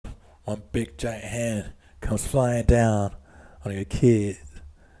one big giant hand comes flying down on your kid,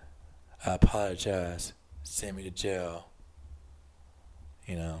 I apologize. Send me to jail.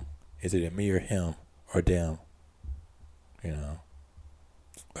 You know, is it me or him or them? You know,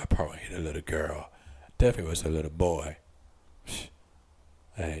 I probably hit a little girl. Definitely was a little boy.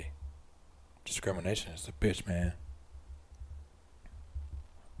 Hey, discrimination is a bitch, man.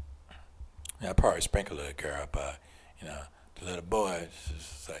 Yeah, I probably spank a little girl, but the little boy is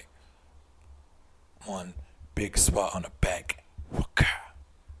just like one big spot on the back.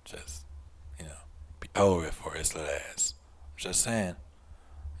 Just be over it for his little ass. I'm just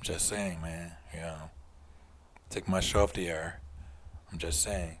saying, man. Take my show off the air. I'm just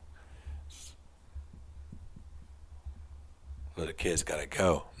saying. Little kids gotta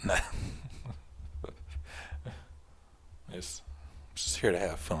go. It's just here to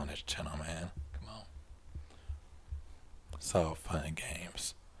have fun on this channel, man. Come on. It's all fun and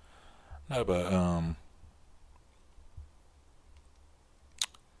games. No, but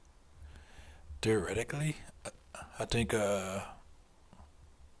theoretically, I think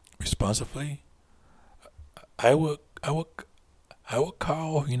responsibly, I would I would I would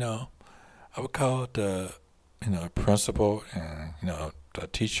call I would call the principal and the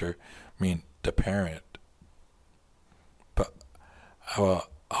teacher, I mean the parent, but I will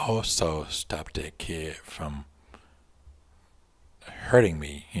also stop that kid from hurting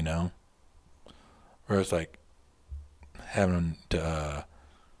me. Whereas like having to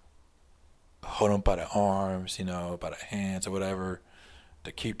hold them by the arms, by the hands or whatever,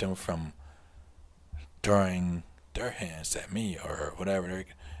 to keep them from throwing their hands at me or whatever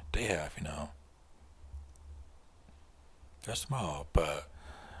they have. They're small, but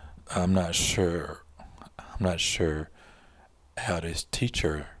I'm not sure. I'm not sure how this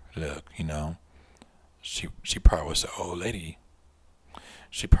teacher looked. She probably was an old lady.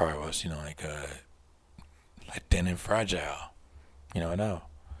 She probably was like thin and fragile. I know.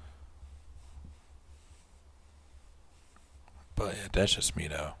 But yeah, that's just me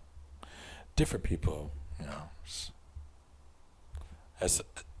though. Different people, that's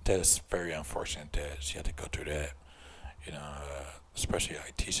that's very unfortunate that she had to go through that. Especially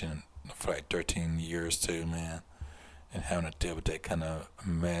like teaching for like 13 years too, man, and having to deal with that kind of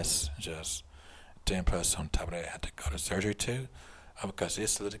mess. Just then plus on top of that, I had to go to surgery too, because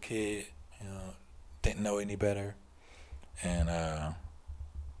this little kid, didn't know any better, and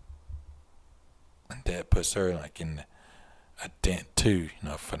that puts her like in a dent too,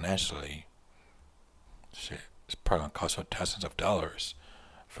 financially. Shit, it's probably gonna cost her thousands of dollars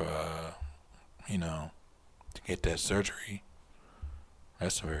for to get that surgery.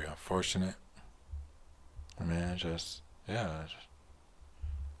 That's very unfortunate. I mean, just yeah,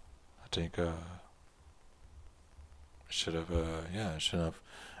 I think should have yeah, it shouldn't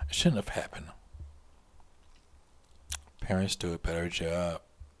have happened. Parents do a better job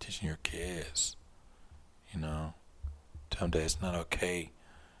teaching your kids. You know, tell them that it's not okay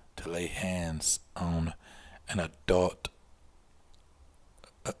to lay hands on an adult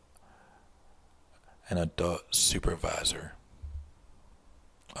an adult supervisor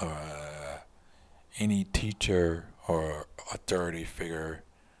or any teacher or authority figure.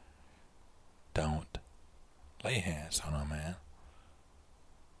 Don't lay hands on them, man.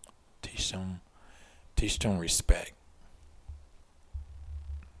 Teach them respect.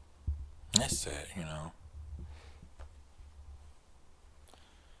 That's it.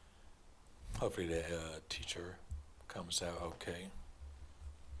 Hopefully that teacher comes out okay.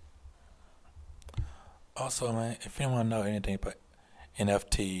 Also, man, if you want to know anything about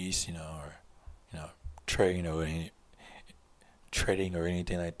NFTs, or trading or trading or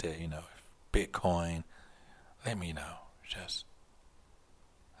anything like that, Bitcoin, let me know. Just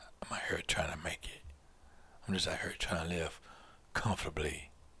I'm out here trying to make it. I'm just out here trying to live comfortably,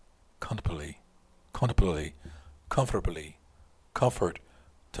 comfortably, comfortably.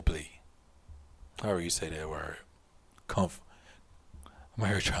 However you say that word, I'm out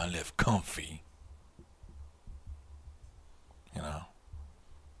here trying to live comfy. You know.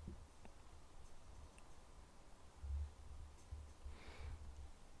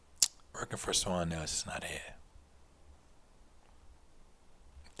 Working for someone else is not it.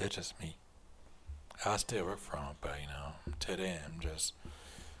 That's just me. I still work for them, but till then I'm just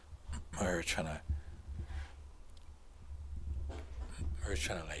we're trying to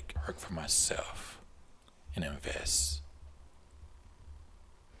like work for myself and invest.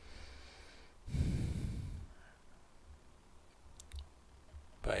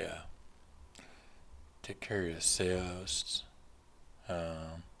 But yeah, take care of yourselves.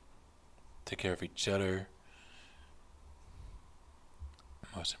 Take care of each other.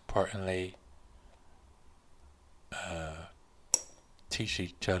 most importantly, teach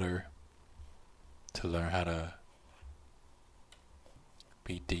each other to learn how to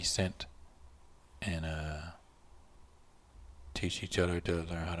be decent, and teach each other to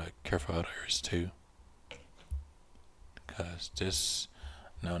learn how to care for others too. Because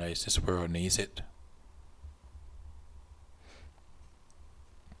nowadays this world needs it.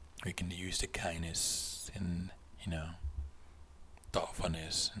 We can use the kindness and,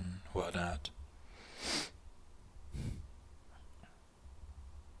 thoughtfulness and whatnot.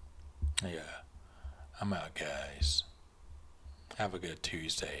 Yeah, I'm out, guys. Have a good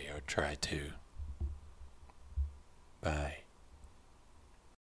Tuesday, or try to. Bye.